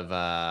lot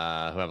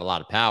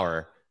of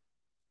power,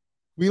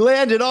 we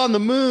landed on the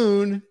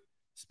moon.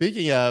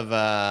 Speaking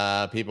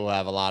of people who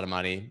have a lot of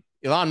money,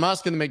 Elon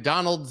Musk in the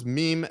McDonald's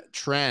meme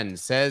trend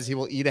says he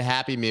will eat a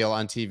Happy Meal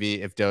on TV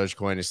if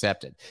Dogecoin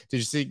accepted.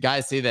 Did you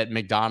guys see that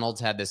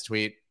McDonald's had this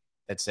tweet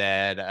that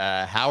said,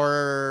 how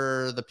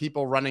are the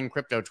people running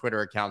crypto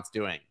Twitter accounts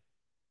doing?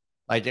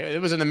 Like,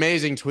 it was an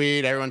amazing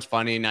tweet. Everyone's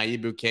funny.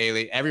 Nayib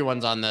Bukele.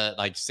 Everyone's on the,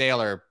 like,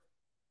 sailor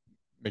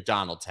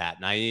McDonald's hat.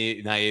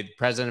 Nayib,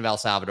 president of El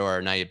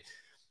Salvador, Nayib.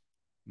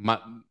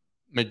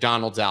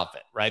 McDonald's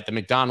outfit, right? The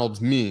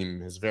McDonald's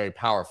meme is very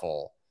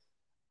powerful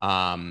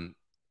and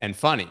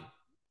funny.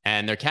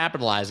 And they're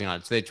capitalizing on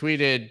it. So they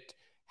tweeted,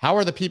 how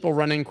are the people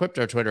running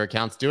crypto Twitter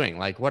accounts doing?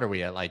 Like, what are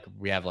we at? Like,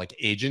 we have, like,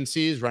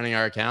 agencies running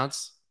our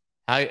accounts.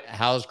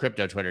 How's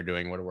crypto Twitter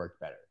doing? Would have worked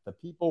better. The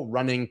people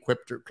running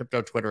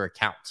crypto Twitter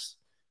accounts.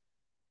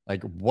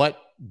 Like, what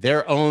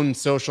their own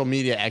social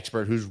media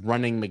expert who's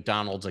running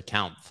McDonald's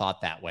account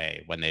thought that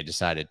way when they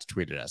decided to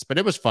tweet at us. But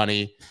it was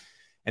funny.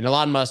 And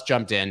Elon Musk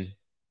jumped in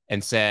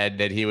and said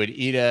that he would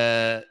eat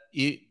a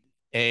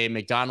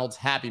McDonald's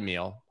Happy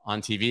Meal on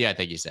TV, I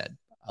think he said.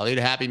 I'll eat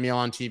a Happy Meal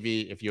on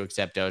TV if you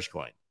accept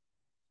Dogecoin.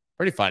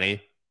 Pretty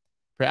funny.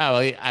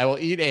 I will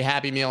eat a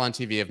Happy Meal on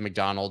TV if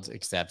McDonald's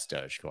accepts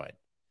Dogecoin.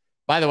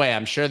 By the way,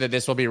 I'm sure that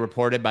this will be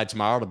reported by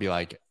tomorrow. It'll be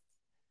like,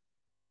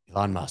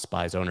 Elon Musk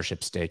buys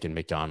ownership stake in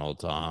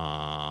McDonald's.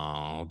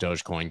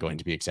 Dogecoin going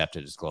to be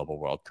accepted as global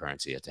world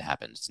currency. It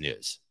happens. It's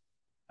news.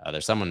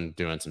 There's someone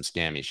doing some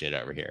scammy shit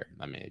over here.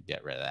 Let me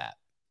get rid of that.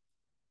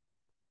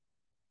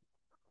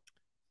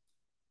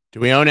 Do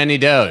we own any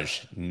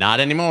Doge? Not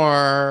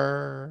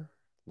anymore.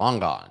 Long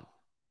gone.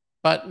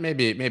 But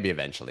maybe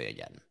eventually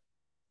again.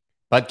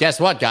 But guess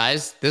what,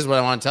 guys? This is what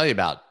I want to tell you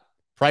about.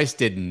 Price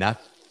did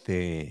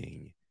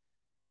nothing.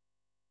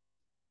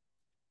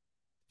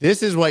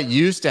 This is what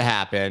used to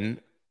happen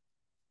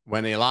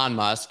when Elon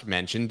Musk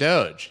mentioned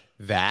Doge.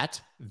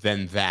 That,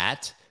 then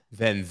that,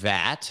 then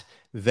that,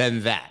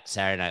 then that.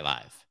 Saturday Night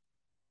Live.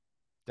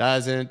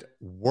 Doesn't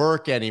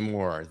work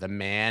anymore. The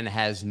man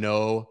has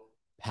no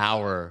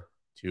power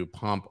to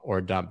pump or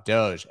dump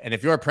Doge. And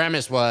if your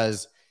premise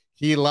was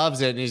he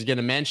loves it and he's going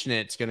to mention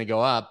it, it's going to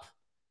go up.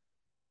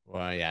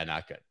 Well, yeah,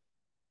 not good.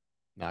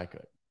 Not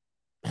good.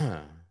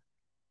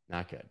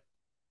 Not good.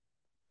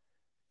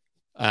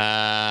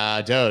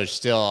 Doge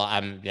still,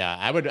 I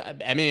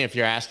mean, if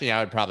you're asking,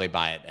 I would probably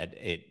buy it at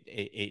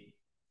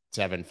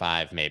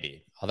 875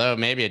 maybe. Although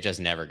maybe it just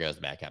never goes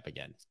back up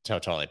again. It's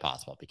totally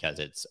possible because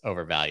it's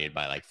overvalued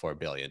by like 4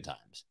 billion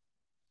times.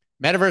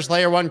 Metaverse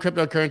Layer 1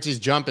 cryptocurrencies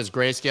jump as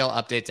Grayscale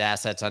updates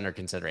assets under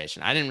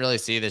consideration. I didn't really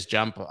see this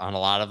jump on a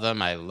lot of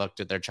them. I looked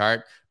at their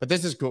chart, but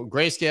this is cool.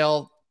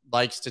 Grayscale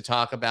likes to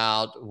talk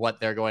about what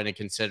they're going to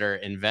consider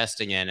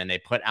investing in, and they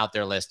put out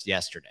their list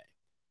yesterday.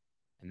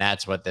 And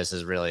that's what this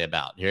is really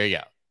about. Here you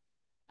go.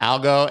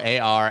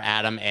 Algo, AR,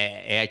 Atom,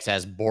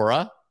 AXS,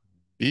 Bora,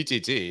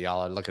 BTT.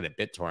 Y'all are looking at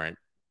BitTorrent.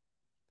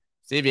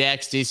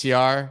 CVX,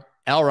 DCR,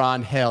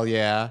 Elron, hell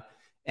yeah.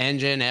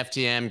 Engine,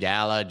 FTM,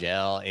 Gala,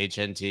 Gel,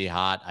 HNT,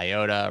 Hot,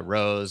 IOTA,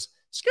 Rose,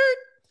 Skirt,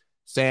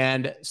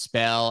 Sand,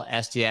 Spell,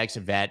 STX,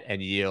 Vet,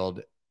 and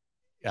Yield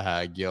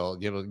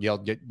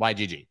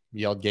YGG,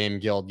 yield game,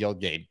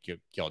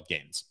 guild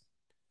gains.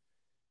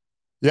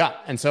 Yeah.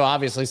 And so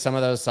obviously some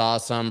of those saw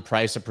some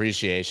price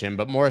appreciation,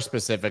 but more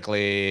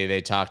specifically,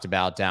 they talked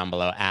about down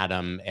below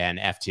Atom and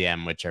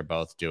FTM, which are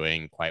both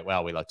doing quite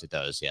well. We looked at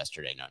those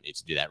yesterday. No need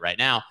to do that right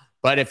now.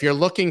 But if you're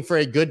looking for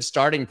a good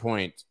starting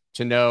point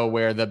to know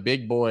where the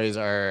big boys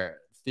are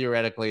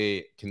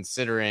theoretically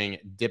considering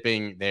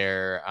dipping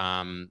their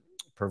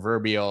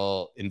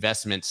proverbial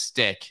investment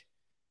stick,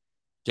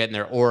 getting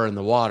their oar in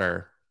the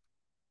water,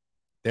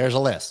 there's a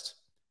list.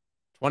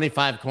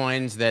 25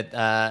 coins that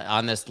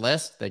on this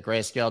list that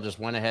Grayscale just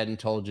went ahead and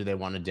told you they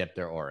want to dip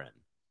their oar in.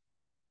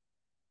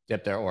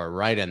 Dip their oar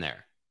right in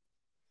there.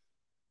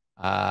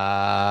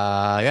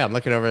 Yeah, I'm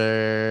looking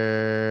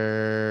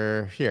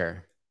over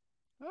here.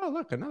 Oh,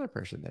 look, another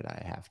person that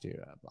I have to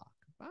block.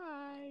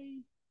 Bye.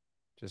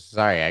 Just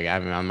sorry,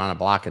 I'm on a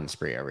blocking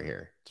spree over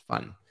here. It's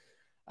fun.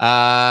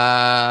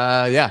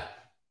 Yeah.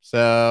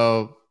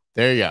 So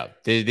there you go.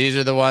 These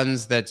are the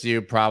ones that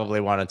you probably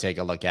want to take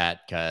a look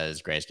at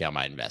because Grayscale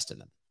might invest in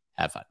them.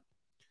 Have fun.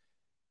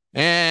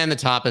 And the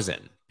top is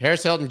in.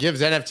 Paris Hilton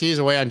gives NFTs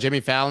away on Jimmy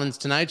Fallon's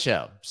Tonight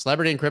Show.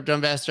 Celebrity and crypto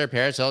investor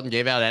Paris Hilton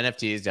gave out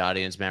NFTs to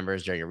audience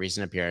members during a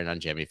recent appearance on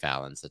Jimmy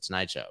Fallon's The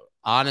Tonight Show.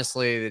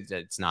 Honestly,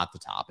 it's not the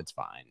top. It's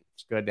fine.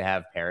 It's good to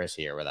have Paris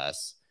here with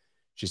us.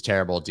 She's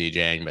terrible at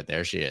DJing, but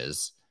there she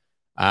is.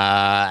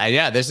 And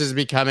yeah, this is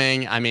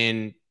becoming, I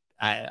mean,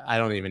 I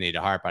don't even need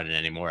to harp on it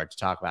anymore to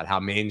talk about how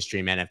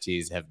mainstream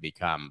NFTs have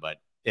become, but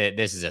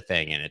this is a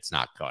thing and it's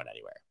not going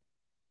anywhere.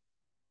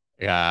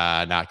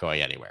 Not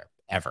going anywhere,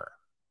 ever.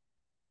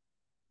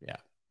 Yeah,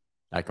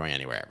 not going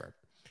anywhere ever.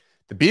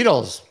 The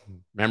Beatles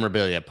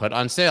memorabilia put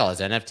on sale as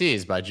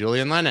NFTs by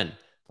Julian Lennon.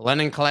 The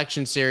Lennon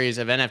Collection series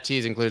of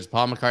NFTs includes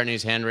Paul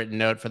McCartney's handwritten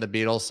note for the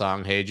Beatles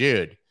song Hey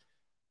Jude.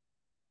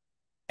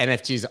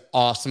 NFTs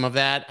awesome of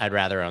that. I'd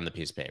rather own the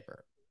piece of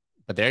paper.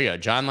 But there you go.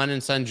 John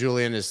Lennon's son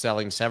Julian is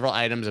selling several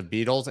items of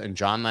Beatles and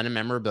John Lennon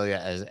memorabilia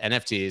as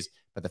NFTs,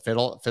 but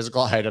the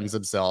physical items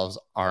themselves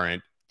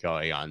aren't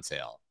going on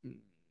sale.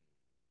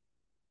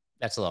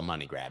 That's a little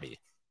money grabby.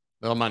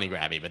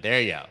 But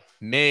there you go.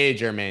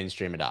 Major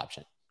mainstream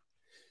adoption.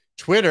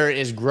 Twitter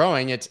is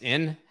growing its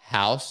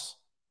in-house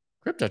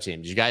crypto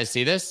team. Did you guys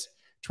see this?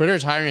 Twitter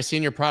is hiring a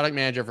senior product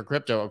manager for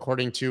crypto,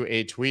 according to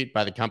a tweet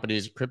by the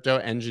company's crypto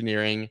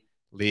engineering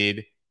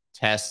lead,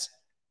 Tess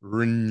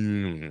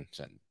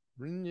Rynarson.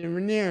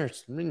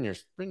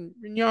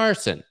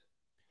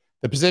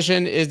 The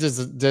position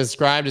is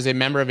described as a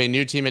member of a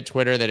new team at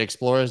Twitter that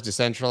explores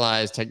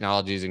decentralized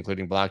technologies,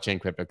 including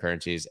blockchain,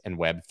 cryptocurrencies, and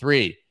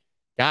Web3.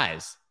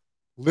 Guys,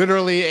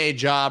 literally a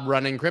job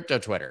running crypto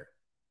Twitter.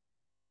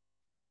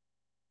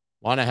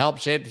 Want to help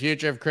shape the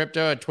future of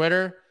crypto at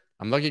Twitter?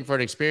 I'm looking for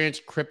an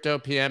experienced crypto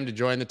PM to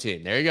join the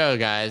team. There you go,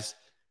 guys.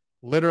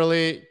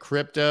 Literally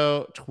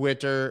crypto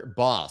Twitter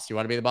boss. You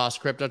want to be the boss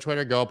of crypto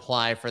Twitter? Go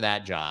apply for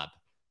that job.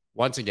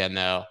 Once again,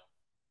 though,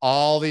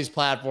 all these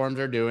platforms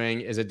are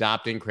doing is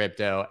adopting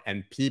crypto,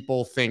 and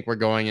people think we're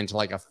going into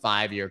like a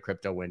 5-year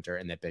crypto winter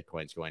and that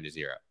Bitcoin's going to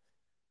zero.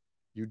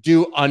 You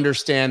do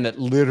understand that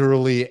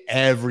literally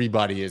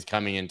everybody is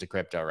coming into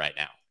crypto right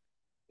now.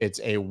 It's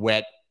a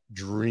wet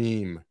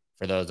dream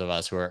for those of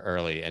us who are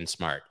early and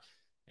smart.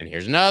 And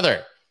here's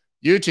another.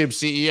 YouTube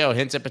CEO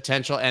hints at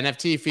potential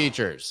NFT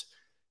features.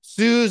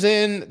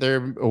 Susan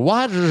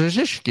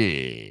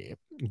Wojcicki,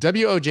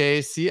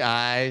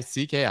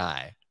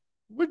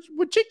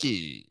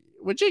 Wojcicki,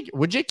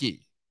 Wojcicki.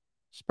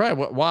 It's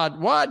probably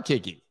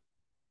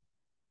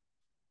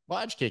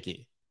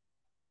Wojcicki.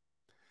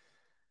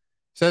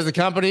 Says the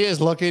company is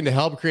looking to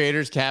help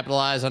creators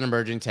capitalize on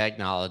emerging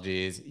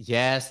technologies.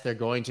 Yes, they're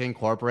going to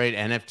incorporate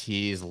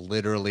NFTs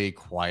literally,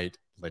 quite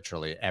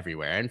literally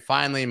everywhere. And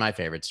finally, my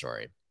favorite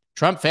story.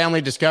 Trump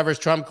family discovers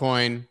Trump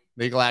coin.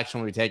 Legal action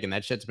will be taken.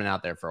 That shit's been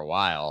out there for a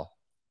while.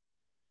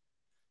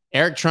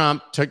 Eric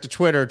Trump took to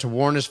Twitter to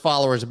warn his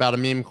followers about a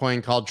meme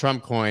coin called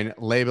Trump coin,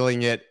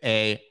 labeling it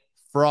a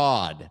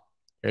fraud.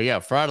 There you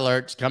go. Fraud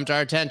alerts come to our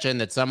attention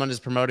that someone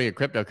is promoting a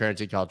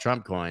cryptocurrency called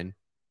Trump coin,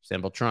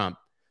 symbol Trump.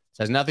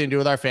 It has nothing to do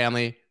with our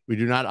family. We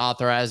do not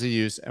authorize the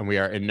use, and we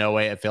are in no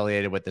way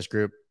affiliated with this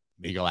group.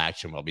 Legal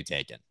action will be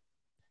taken.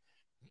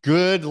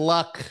 Good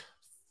luck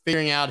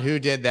figuring out who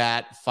did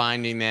that,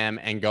 finding them,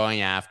 and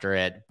going after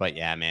it. But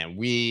yeah, man,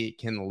 we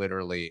can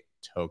literally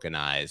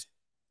tokenize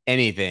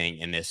anything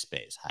in this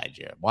space. Hide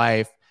your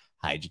wife,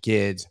 hide your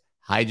kids,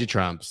 hide your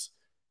Trumps.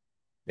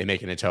 They're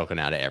making a token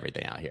out of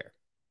everything out here.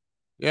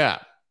 Yeah.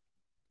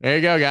 There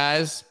you go,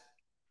 guys.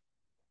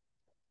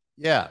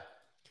 Yeah.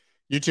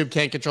 YouTube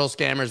can't control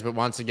scammers, but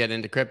wants to get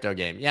into crypto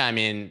game. Yeah, I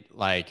mean,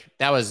 like,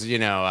 that was,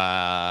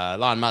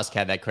 Elon Musk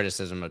had that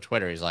criticism of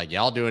Twitter. He's like,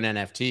 y'all doing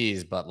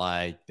NFTs, but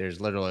like, there's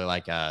literally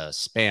like a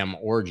spam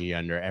orgy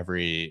under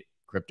every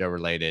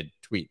crypto-related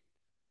tweet.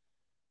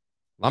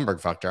 Lumberg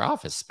fucked our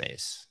office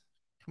space.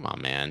 Come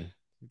on, man.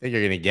 You think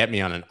you're going to get me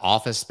on an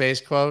Office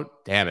Space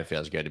quote? Damn, it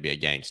feels good to be a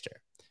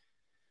gangster.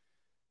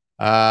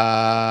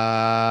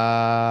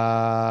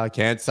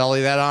 Can't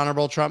sully that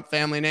honorable Trump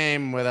family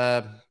name with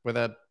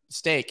a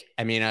stake.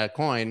 I mean, a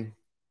coin.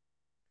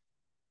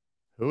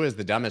 Who is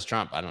the dumbest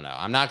Trump? I don't know.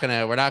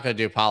 We're not gonna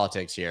do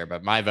politics here,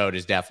 but my vote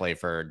is definitely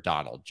for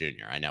Donald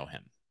Jr. I know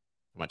him.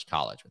 I went to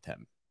college with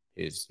him.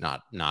 He's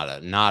not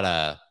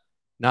the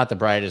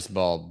brightest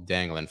bulb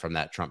dangling from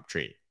that Trump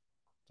tree.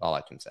 That's all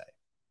I can say.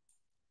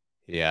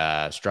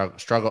 Yeah,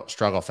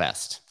 struggle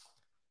fest.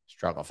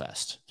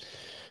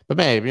 But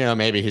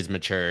maybe he's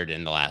matured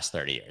in the last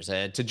 30 years.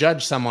 To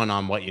judge someone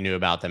on what you knew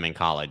about them in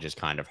college is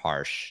kind of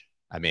harsh.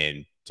 I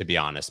mean, to be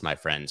honest, my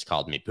friends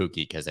called me Pookie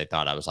because they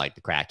thought I was like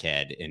the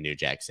crackhead in New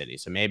Jack City.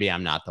 So maybe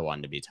I'm not the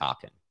one to be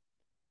talking.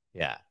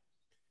 Yeah.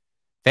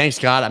 Thanks,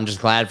 God. I'm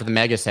just glad for the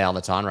mega sale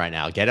that's on right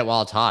now. Get it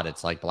while it's hot.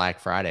 It's like Black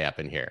Friday up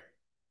in here.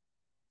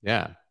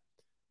 Yeah.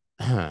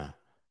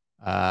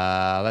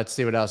 Let's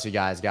see what else you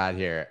guys got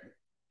here.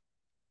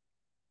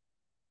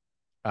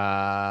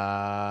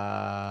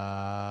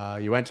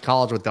 You went to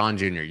college with Don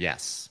Jr.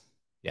 Yes.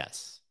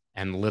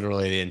 And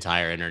literally the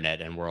entire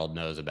internet and world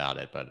knows about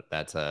it, but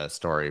that's a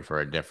story for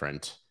a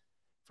different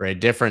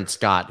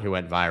Scott who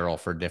went viral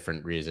for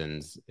different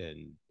reasons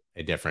in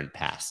a different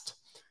past.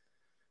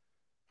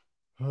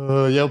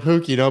 Yo,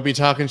 Pookie, don't be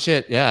talking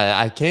shit. Yeah,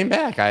 I came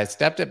back. I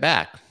stepped it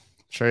back. I'm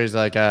sure he's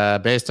like,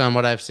 based on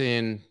what I've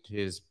seen,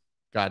 he's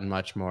gotten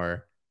much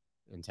more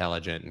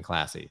intelligent and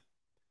classy.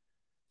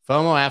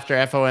 FOMO after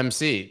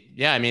FOMC.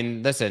 Yeah, I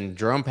mean, listen,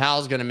 Jerome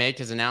Powell's going to make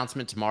his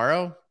announcement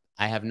tomorrow.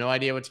 I have no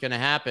idea what's going to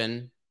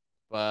happen,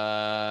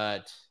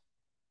 but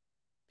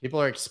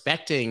people are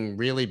expecting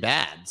really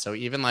bad. So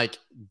even like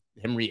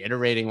him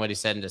reiterating what he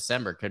said in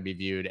December could be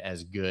viewed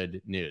as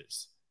good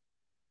news.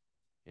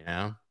 You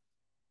know?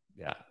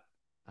 Yeah.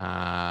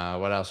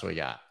 What else we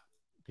got?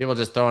 People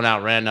just throwing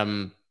out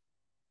random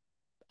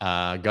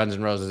Guns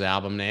N' Roses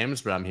album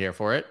names, but I'm here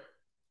for it.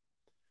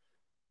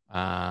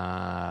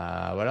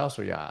 What else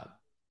we got?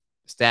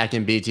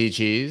 Stacking BT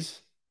Cheese.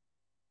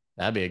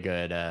 That'd be a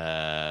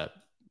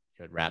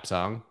good rap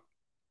song.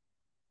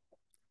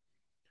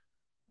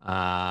 You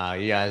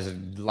guys, a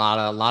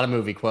lot of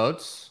movie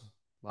quotes.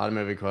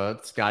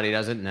 Scotty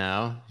doesn't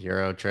know.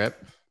 Euro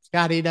trip.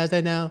 Scotty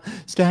doesn't know.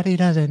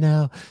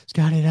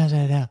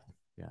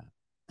 Yeah.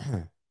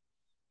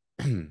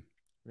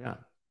 Yeah.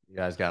 You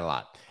guys got a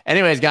lot.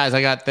 Anyways, guys,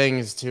 I got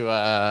things to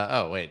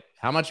oh, wait.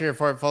 How much of your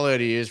portfolio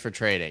do you use for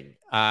trading?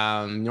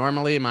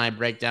 Normally, my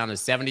breakdown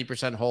is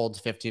 70% holds,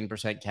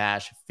 15%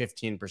 cash,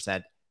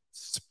 15%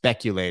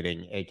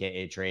 speculating,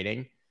 aka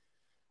trading.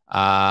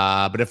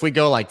 But if we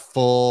go like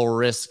full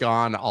risk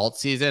on alt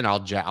season,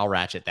 I'll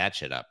ratchet that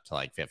shit up to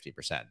like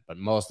 50%. But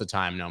most of the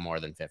time, no more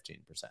than 15%.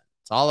 It's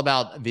all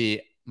about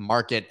the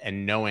market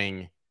and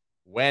knowing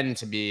when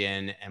to be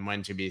in and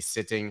when to be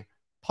sitting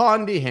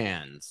pondy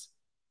hands.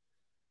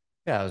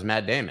 Yeah, it was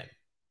Matt Damon.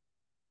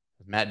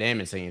 Matt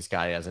Damon singing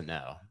Scotty doesn't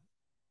know.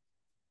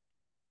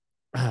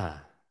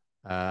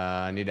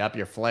 I need to up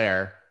your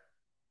flare.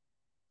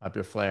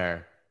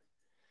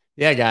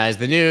 Yeah, guys,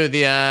 the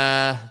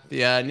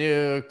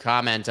new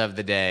comment of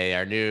the day,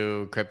 our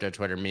new crypto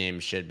Twitter meme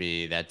should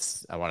be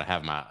I want to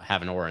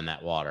have an oar in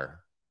that water.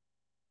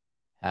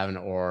 Have an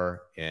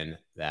oar in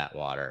that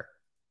water.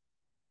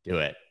 Do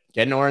it.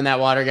 Get an oar in that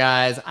water,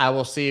 guys. I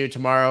will see you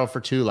tomorrow for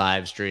 2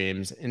 live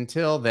streams.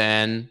 Until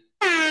then,